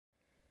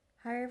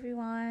Hi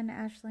everyone,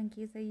 Ashlyn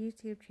Giza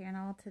YouTube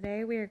channel.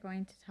 Today we are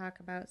going to talk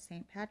about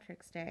St.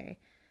 Patrick's Day.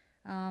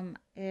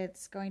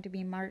 It's going to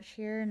be March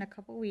here in a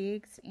couple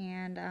weeks,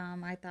 and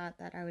I thought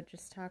that I would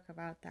just talk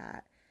about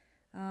that.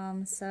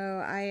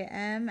 So I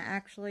am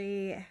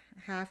actually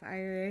half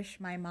Irish.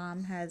 My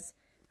mom has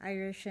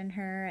Irish in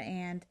her,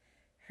 and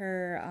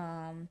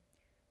her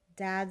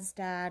dad's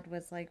dad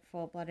was like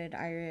full-blooded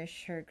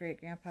Irish, her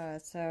great-grandpa.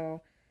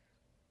 So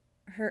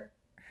her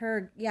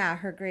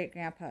great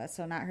grandpa,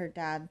 so not her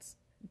dad's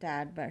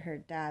dad, but her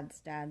dad's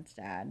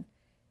dad,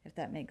 if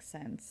that makes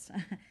sense.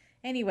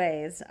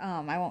 Anyways,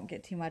 I won't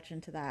get too much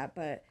into that,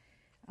 but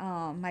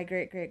my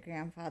great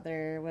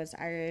grandfather was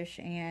Irish,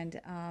 and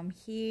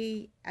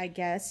I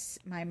guess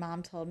my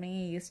mom told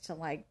me, he used to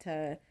like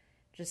to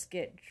just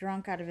get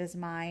drunk out of his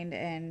mind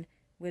and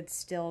would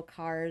steal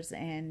cars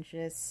and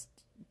just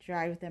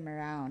drive them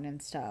around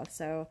and stuff.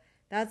 So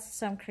that's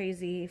some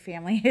crazy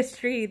family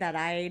history that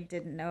I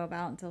didn't know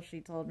about until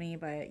she told me,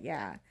 but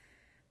yeah.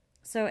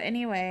 So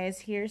anyways,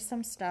 here's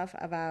some stuff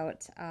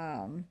about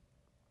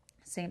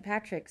St.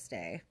 Patrick's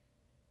Day.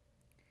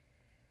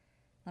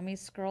 Let me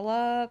scroll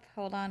up.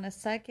 Hold on a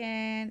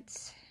second.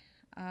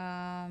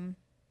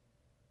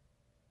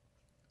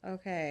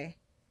 Okay.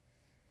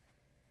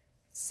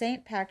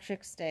 St.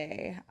 Patrick's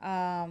Day.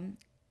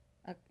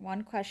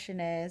 One question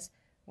is,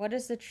 what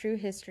is the true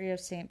history of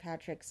St.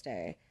 Patrick's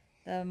Day?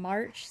 The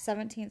March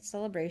 17th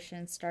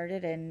celebration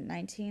started in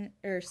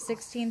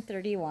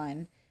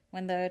 1631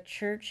 when the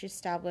church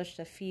established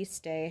a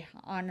feast day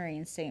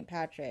honoring St.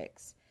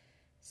 Patrick's.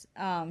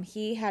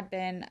 He had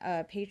been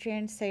a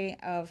patron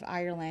saint of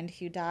Ireland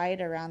who died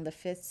around the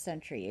 5th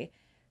century,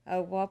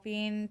 a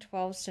whopping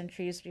 12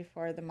 centuries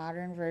before the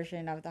modern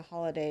version of the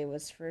holiday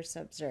was first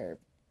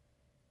observed.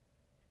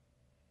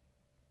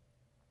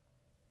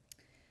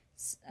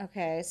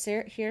 Okay,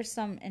 so here's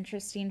some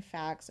interesting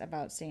facts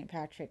about St.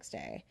 Patrick's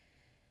Day.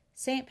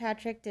 St.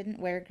 Patrick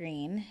didn't wear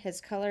green. His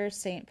color is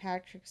St.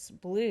 Patrick's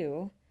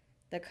blue.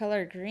 The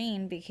color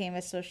green became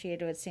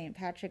associated with St.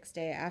 Patrick's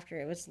Day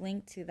after it was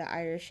linked to the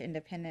Irish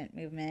independent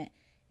movement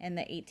in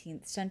the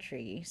 18th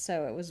century,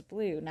 so it was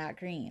blue, not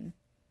green.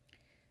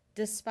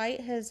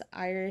 Despite his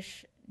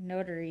Irish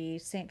notary,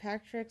 St.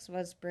 Patrick's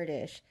was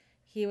British.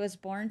 He was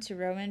born to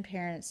Roman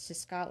parents to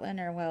Scotland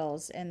or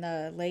Wales in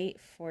the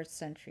late 4th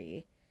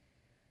century.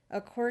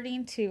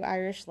 According to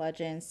Irish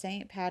legend,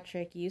 St.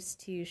 Patrick used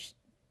to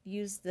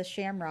use the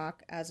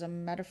shamrock as a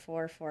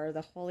metaphor for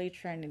the Holy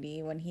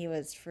Trinity when he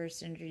was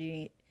first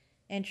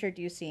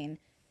introducing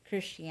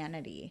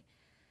Christianity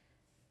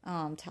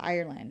to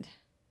Ireland.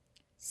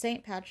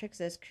 St. Patrick's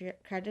is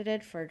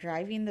credited for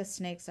driving the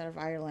snakes out of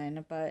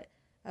Ireland, but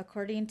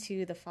according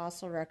to the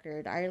fossil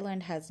record,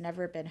 Ireland has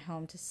never been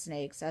home to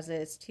snakes as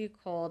it is too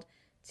cold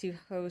to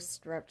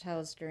host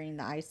reptiles during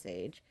the Ice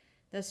Age.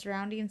 The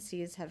surrounding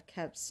seas have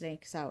kept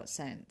snakes out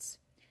since.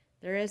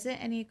 There isn't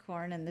any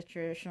corn in the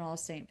traditional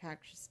St.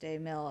 Patrick's Day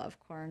meal of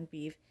corn,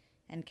 beef,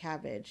 and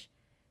cabbage.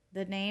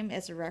 The name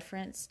is a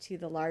reference to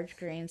the large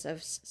grains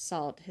of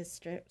salt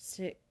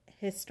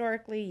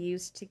historically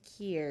used to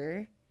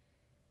cure.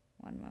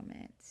 One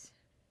moment.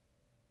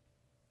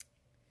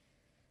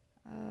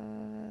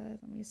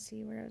 Let me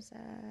see where I was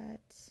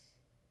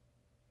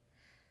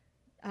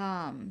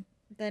at.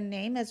 The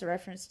name is a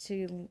reference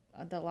to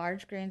the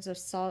large grains of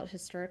salt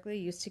historically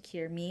used to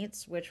cure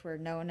meats, which were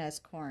known as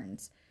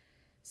corns.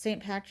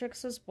 St.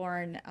 Patrick's was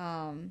born,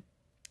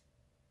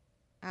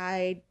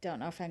 I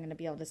don't know if I'm going to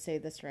be able to say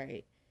this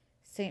right.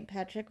 St.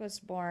 Patrick was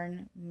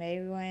born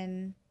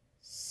Maewyn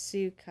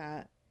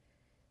Succat,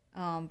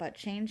 but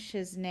changed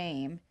his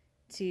name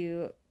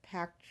to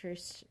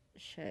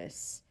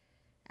Patricius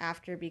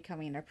after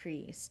becoming a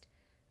priest.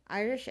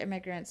 Irish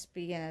immigrants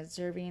began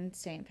observing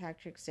St.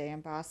 Patrick's Day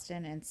in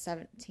Boston in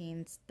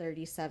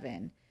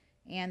 1737,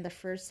 and the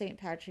first St.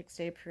 Patrick's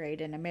Day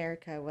parade in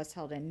America was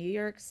held in New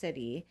York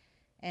City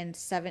in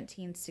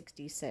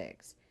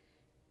 1766.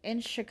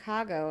 In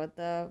Chicago,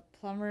 the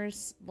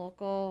Plumbers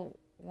Local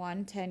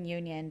 110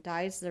 Union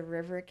dyes the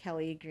River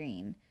Kelly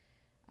green.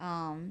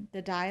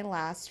 The dye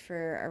lasts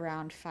for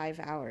around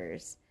 5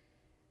 hours.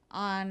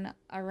 On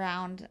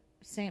around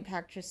St.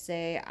 Patrick's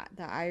Day,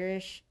 the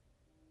Irish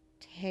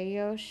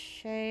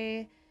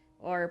Taoiseach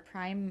or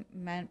Prime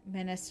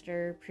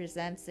Minister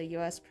presents the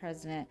U.S.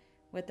 President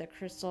with a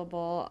crystal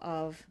bowl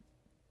of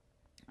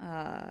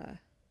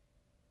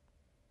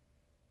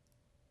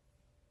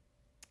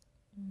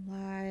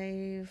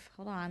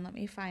hold on, let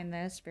me find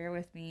this, bear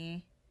with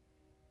me.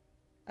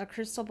 A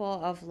crystal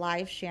bowl of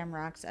live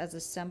shamrocks as a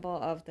symbol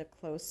of the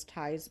close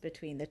ties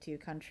between the two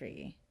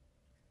countries.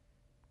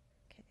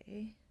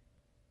 Okay.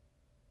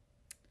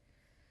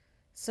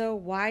 So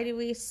why do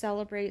we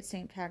celebrate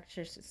St.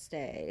 Patrick's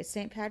Day?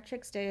 St.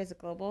 Patrick's Day is a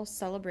global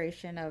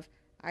celebration of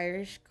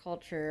Irish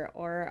culture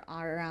or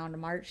around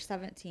March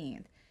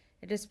 17th.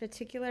 It is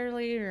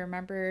particularly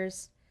remember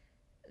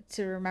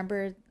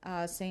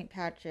St.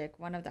 Patrick,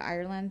 one of the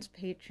Ireland's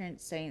patron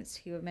saints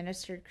who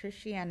administered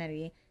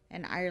Christianity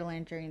in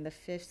Ireland during the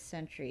 5th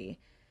century.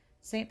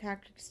 St.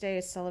 Patrick's Day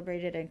is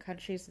celebrated in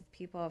countries with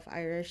people of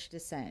Irish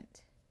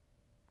descent.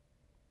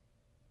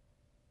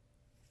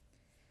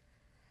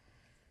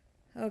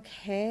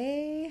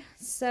 Okay,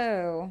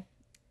 so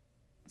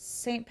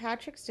St.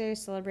 Patrick's Day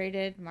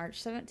celebrated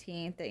March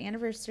 17th, the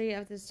anniversary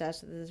of his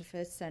death in the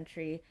 5th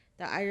century.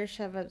 The Irish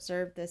have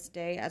observed this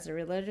day as a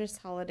religious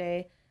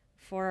holiday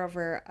for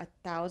over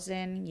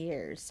 1,000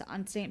 years.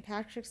 On St.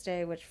 Patrick's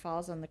Day, which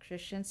falls on the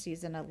Christian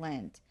season of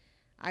Lent,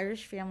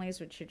 Irish families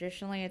would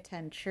traditionally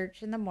attend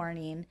church in the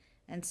morning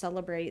and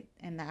celebrate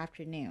in the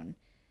afternoon.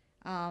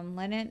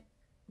 Lenten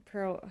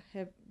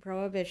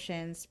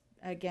prohibitions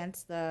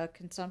against the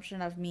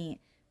consumption of meat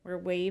were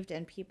waived,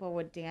 and people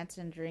would dance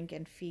and drink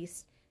and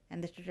feast,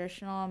 and the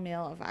traditional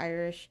meal of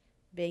Irish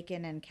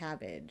bacon and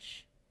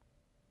cabbage.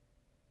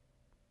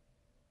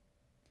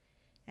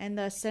 And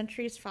the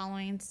centuries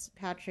following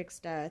Patrick's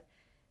death,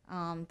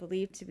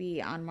 believed to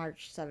be on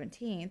March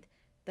 17th,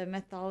 the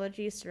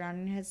mythology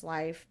surrounding his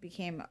life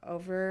became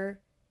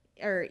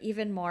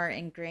even more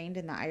ingrained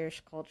in the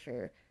Irish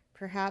culture.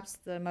 Perhaps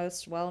the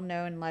most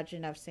well-known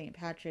legend of St.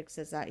 Patrick's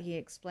is that he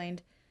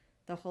explained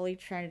the Holy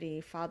Trinity,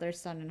 Father,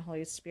 Son, and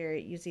Holy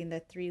Spirit, using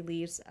the 3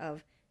 leaves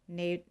of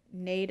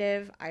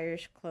native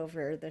Irish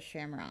clover, the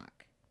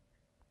shamrock.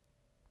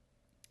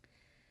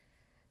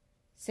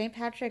 St.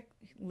 Patrick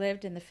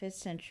lived in the 5th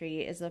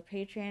century, is the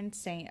patron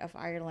saint of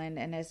Ireland,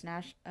 and is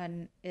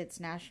its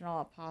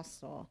national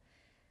apostle.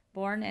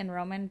 Born in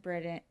Roman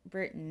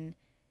Britain,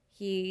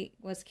 he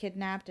was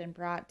kidnapped and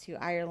brought to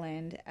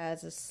Ireland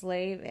as a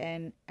slave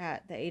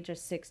at the age of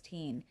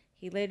 16.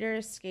 He later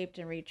escaped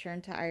and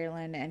returned to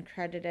Ireland and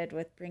credited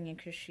with bringing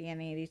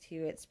Christianity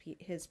to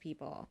his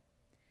people.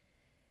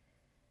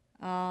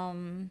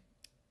 Roman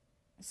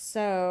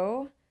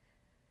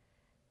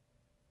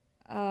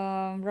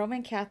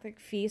Catholic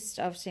Feast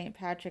of St.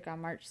 Patrick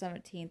on March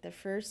 17th. The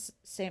first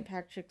St.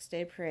 Patrick's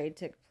Day parade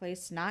took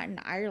place not in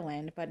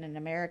Ireland, but in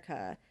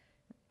America.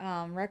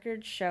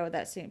 Records show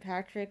that St.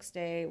 Patrick's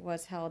Day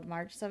was held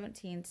March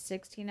 17,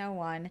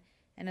 1601,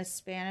 in a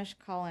Spanish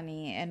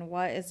colony in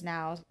what is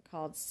now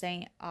called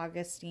St.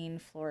 Augustine,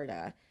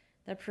 Florida.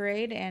 The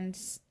parade and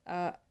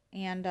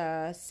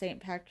St.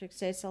 Patrick's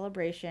Day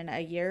celebration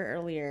a year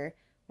earlier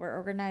were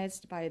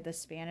organized by the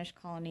Spanish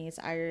colony's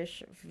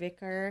Irish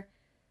vicar,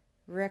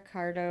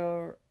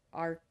 Ricardo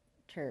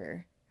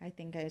Arter. I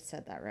think I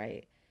said that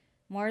right.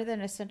 More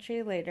than a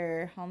century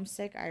later,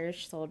 homesick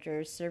Irish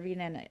soldiers serving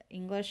in the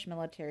English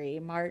military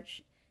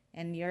marched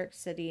in New York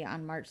City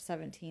on March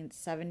 17,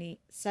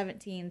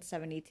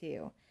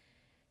 1772,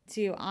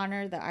 to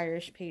honor the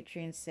Irish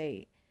patron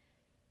saint.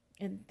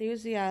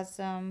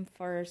 Enthusiasm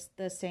for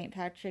the St.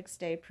 Patrick's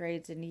Day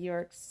parades in New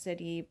York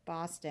City,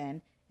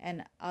 Boston,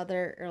 and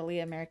other early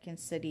American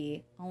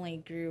cities only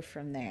grew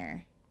from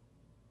there.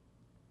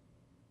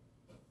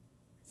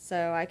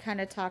 So I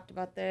kind of talked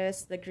about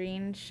this. The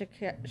green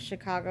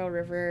Chicago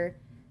River,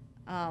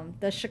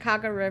 the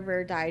Chicago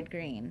River dyed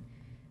green.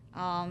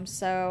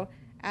 So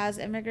as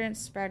immigrants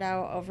spread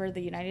out over the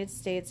United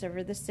States,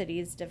 over the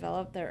cities,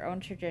 developed their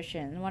own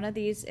tradition. One of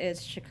these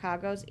is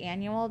Chicago's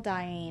annual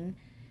dyeing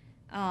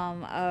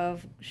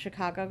of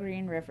Chicago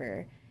Green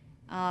River.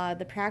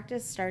 The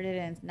practice started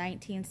in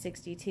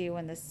 1962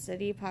 when the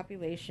city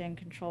population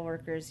control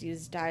workers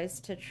used dyes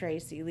to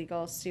trace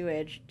illegal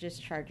sewage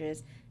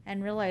discharges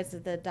and realized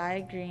that the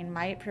dyed green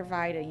might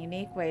provide a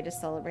unique way to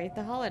celebrate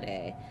the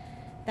holiday.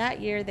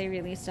 That year, they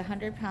released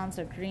 100 pounds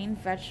of green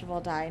vegetable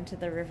dye into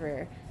the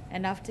river,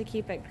 enough to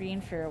keep it green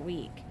for a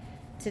week.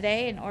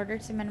 Today, in order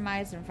to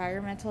minimize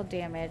environmental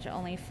damage,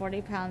 only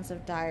 40 pounds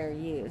of dye are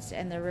used,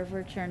 and the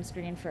river turns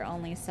green for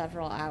only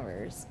several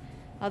hours.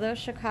 Although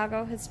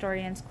Chicago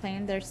historians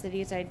claim their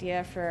city's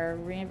idea for a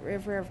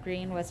river of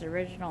green was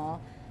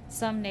original,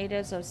 some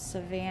natives of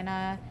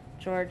Savannah,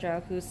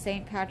 Georgia, whose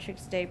St.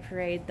 Patrick's Day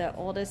parade, the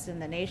oldest in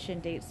the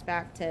nation, dates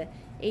back to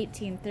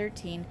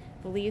 1813,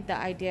 believe the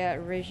idea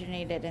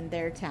originated in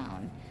their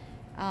town.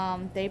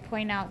 They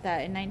point out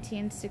that in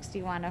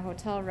 1961, a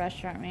hotel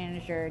restaurant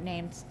manager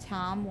named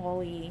Tom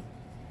Woolley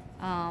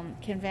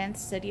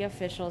convinced city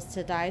officials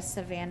to dye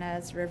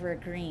Savannah's river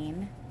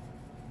green.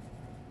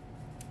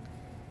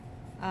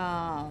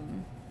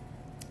 And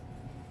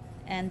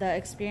the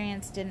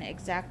experience didn't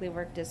exactly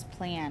work as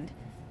planned,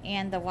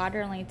 and the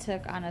water only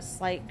took on a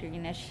slight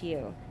greenish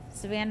hue.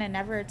 Savannah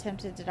never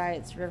attempted to dye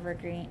its river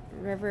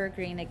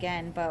green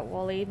again, but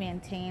Woolley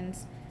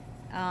maintains,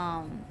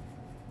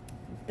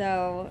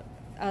 though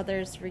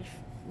others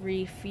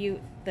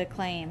refute the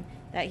claim,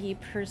 that he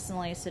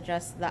personally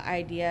suggested the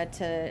idea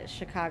to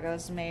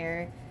Chicago's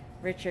Mayor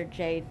Richard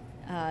J.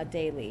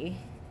 Daley.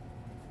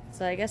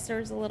 So I guess there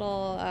was a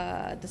little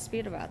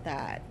dispute about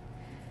that.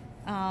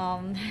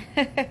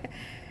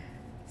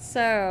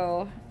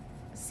 So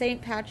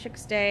St.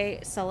 Patrick's Day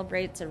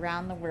celebrates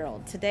around the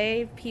world.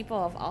 Today, people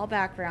of all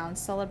backgrounds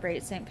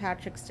celebrate St.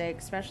 Patrick's Day,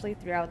 especially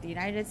throughout the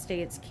United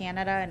States,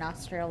 Canada, and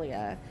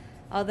Australia.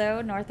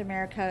 Although North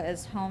America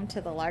is home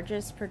to the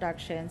largest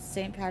productions,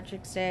 St.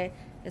 Patrick's Day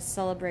is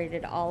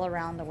celebrated all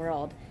around the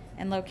world,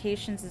 in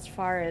locations as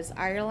far as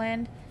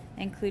Ireland,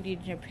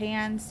 including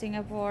Japan,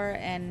 Singapore,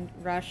 and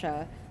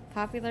Russia.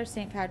 Popular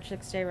St.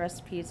 Patrick's Day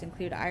recipes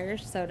include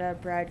Irish soda,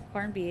 bread,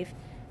 corned beef,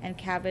 and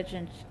cabbage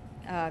and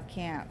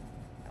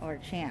or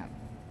champ,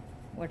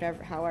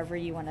 whatever, however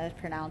you want to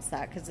pronounce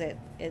that, because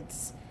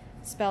it's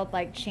spelled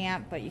like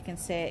champ, but you can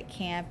say it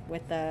camp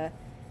with the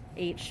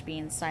H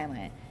being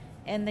silent.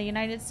 In the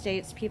United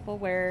States, people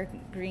wear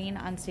green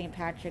on St.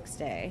 Patrick's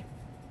Day.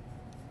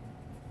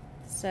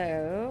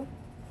 So,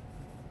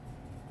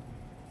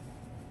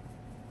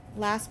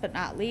 last but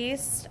not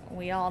least,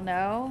 we all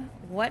know,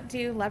 what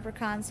do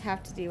leprechauns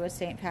have to do with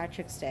St.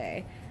 Patrick's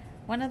Day?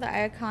 One of the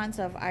icons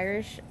of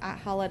Irish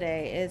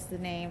holiday is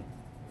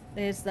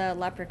the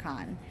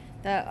leprechaun.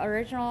 The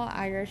original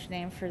Irish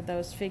name for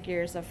those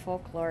figures of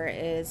folklore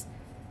is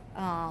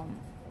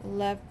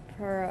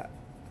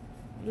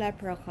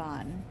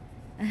leprechaun,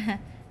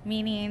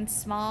 meaning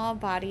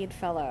small-bodied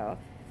fellow.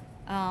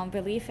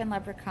 Belief in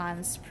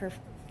leprechauns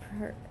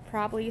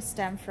probably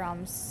stem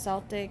from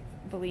Celtic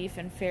belief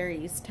in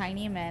fairies,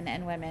 tiny men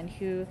and women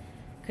who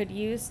could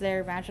use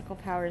their magical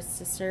powers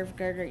to serve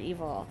good or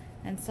evil.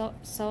 In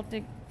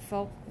Celtic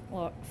folk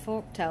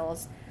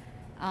tales,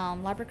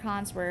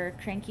 leprechauns were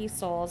cranky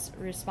souls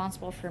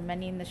responsible for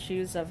mending the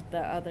shoes of the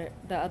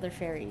other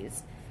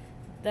fairies.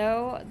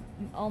 Though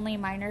only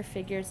minor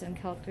figures in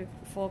Celtic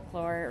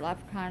folklore,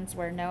 leprechauns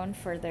were known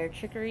for their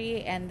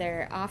trickery, and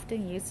they're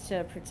often used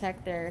to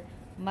protect their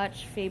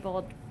much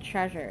fabled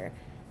treasure.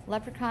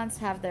 Leprechauns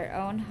have their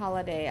own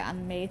holiday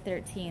on May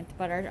 13th,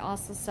 but are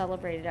also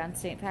celebrated on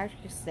St.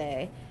 Patrick's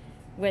Day,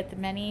 with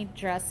many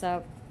dress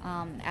up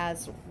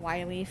as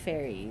wily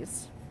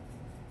fairies.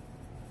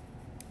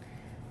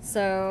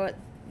 So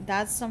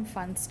that's some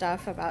fun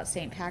stuff about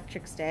St.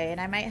 Patrick's Day, and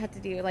I might have to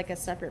do like a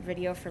separate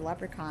video for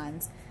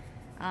leprechauns,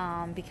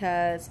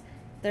 because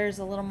there's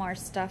a little more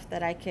stuff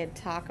that I could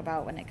talk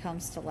about when it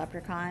comes to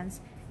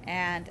leprechauns,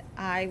 and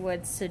I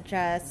would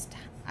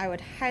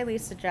highly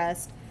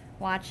suggest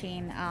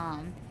watching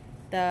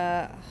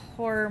the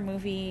horror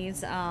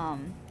movies.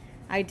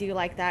 I do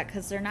like that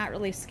because they're not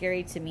really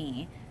scary to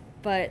me,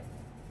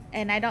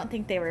 and I don't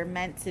think they were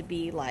meant to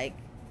be like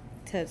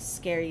to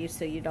scare you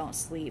so you don't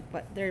sleep,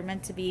 but they're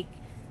meant to be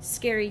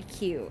scary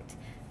cute.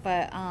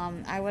 But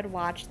I would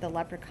watch the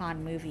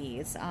Leprechaun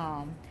movies.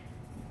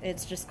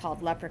 It's just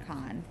called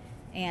Leprechaun,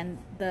 and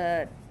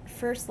the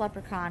first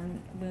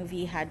Leprechaun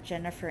movie had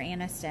Jennifer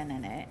Aniston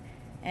in it.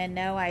 And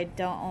no, I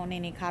don't own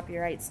any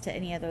copyrights to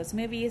any of those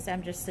movies.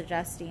 I'm just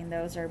suggesting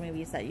those are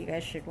movies that you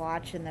guys should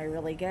watch, and they're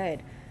really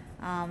good.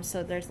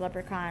 So there's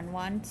Leprechaun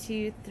 1,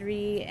 2,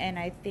 3, and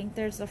I think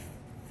there's a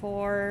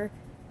 4.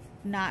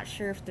 Not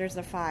sure if there's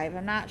a 5.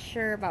 I'm not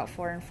sure about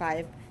 4 and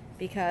 5,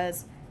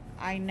 because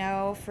I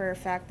know for a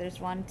fact there's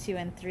 1, 2,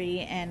 and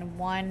 3, and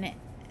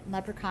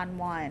Leprechaun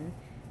 1,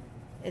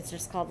 it's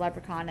just called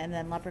Leprechaun, and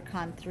then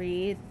Leprechaun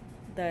 3,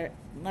 the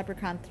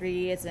Leprechaun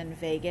 3 is in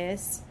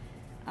Vegas.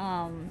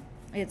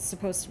 It's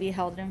supposed to be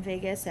held in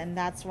Vegas, and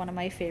that's one of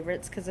my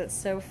favorites because it's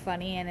so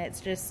funny, and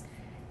it's just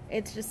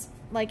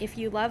like, if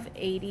you love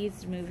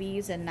 80s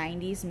movies and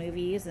 90s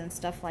movies and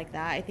stuff like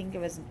that, I think it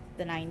was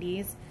the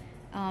 90s,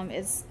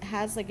 it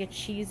has like a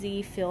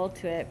cheesy feel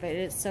to it, but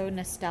it's so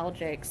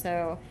nostalgic.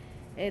 So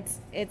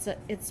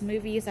it's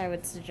movies I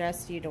would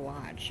suggest you to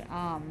watch.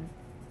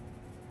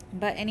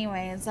 But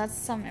anyways, that's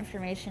some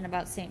information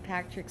about St.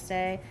 Patrick's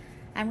Day.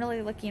 I'm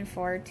really looking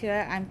forward to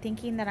it. I'm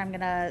thinking that I'm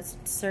gonna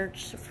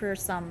search for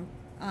some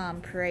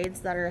parades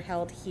that are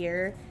held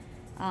here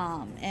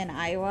in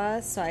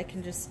Iowa, so I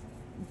can just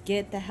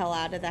get the hell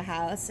out of the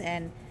house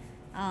and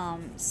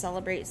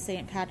celebrate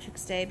St.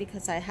 Patrick's Day,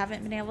 because I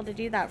haven't been able to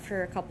do that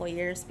for a couple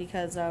years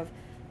because of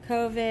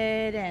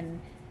COVID, and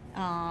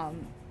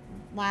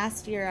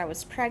last year I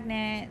was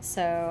pregnant,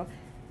 so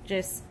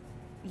just,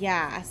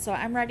 yeah, so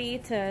I'm ready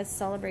to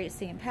celebrate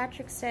St.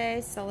 Patrick's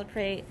Day,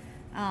 celebrate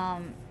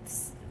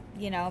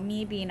you know,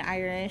 me being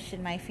Irish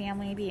and my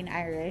family being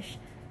Irish,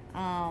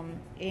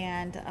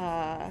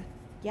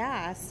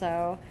 yeah,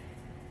 so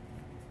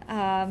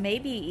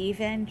maybe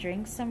even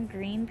drink some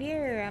green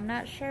beer. I'm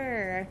not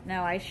sure.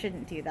 No, I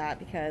shouldn't do that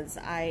because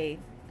I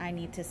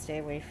need to stay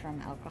away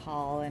from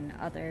alcohol and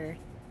other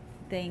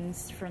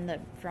things from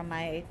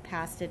my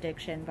past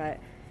addiction, but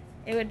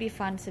it would be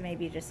fun to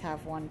maybe just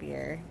have one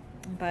beer.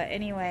 But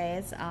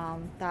anyways, thought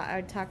I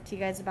would talk to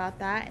you guys about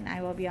that, and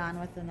I will be on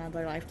with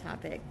another life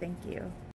topic. Thank you.